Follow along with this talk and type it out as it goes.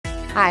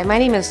Hi, my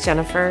name is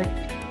Jennifer.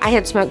 I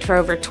had smoked for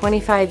over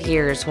 25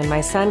 years when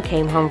my son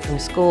came home from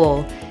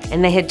school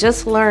and they had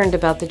just learned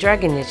about the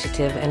drug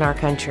initiative in our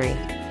country.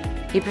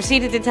 He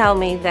proceeded to tell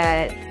me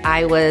that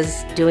I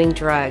was doing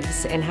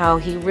drugs and how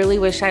he really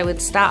wished I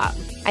would stop.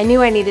 I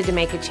knew I needed to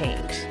make a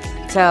change.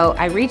 So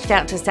I reached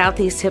out to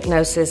Southeast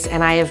Hypnosis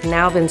and I have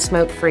now been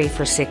smoke-free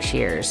for 6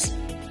 years.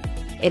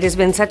 It has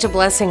been such a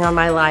blessing on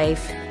my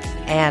life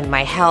and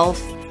my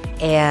health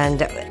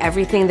and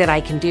everything that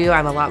I can do.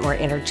 I'm a lot more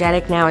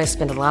energetic now. I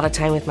spend a lot of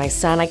time with my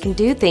son. I can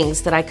do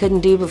things that I couldn't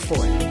do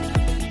before.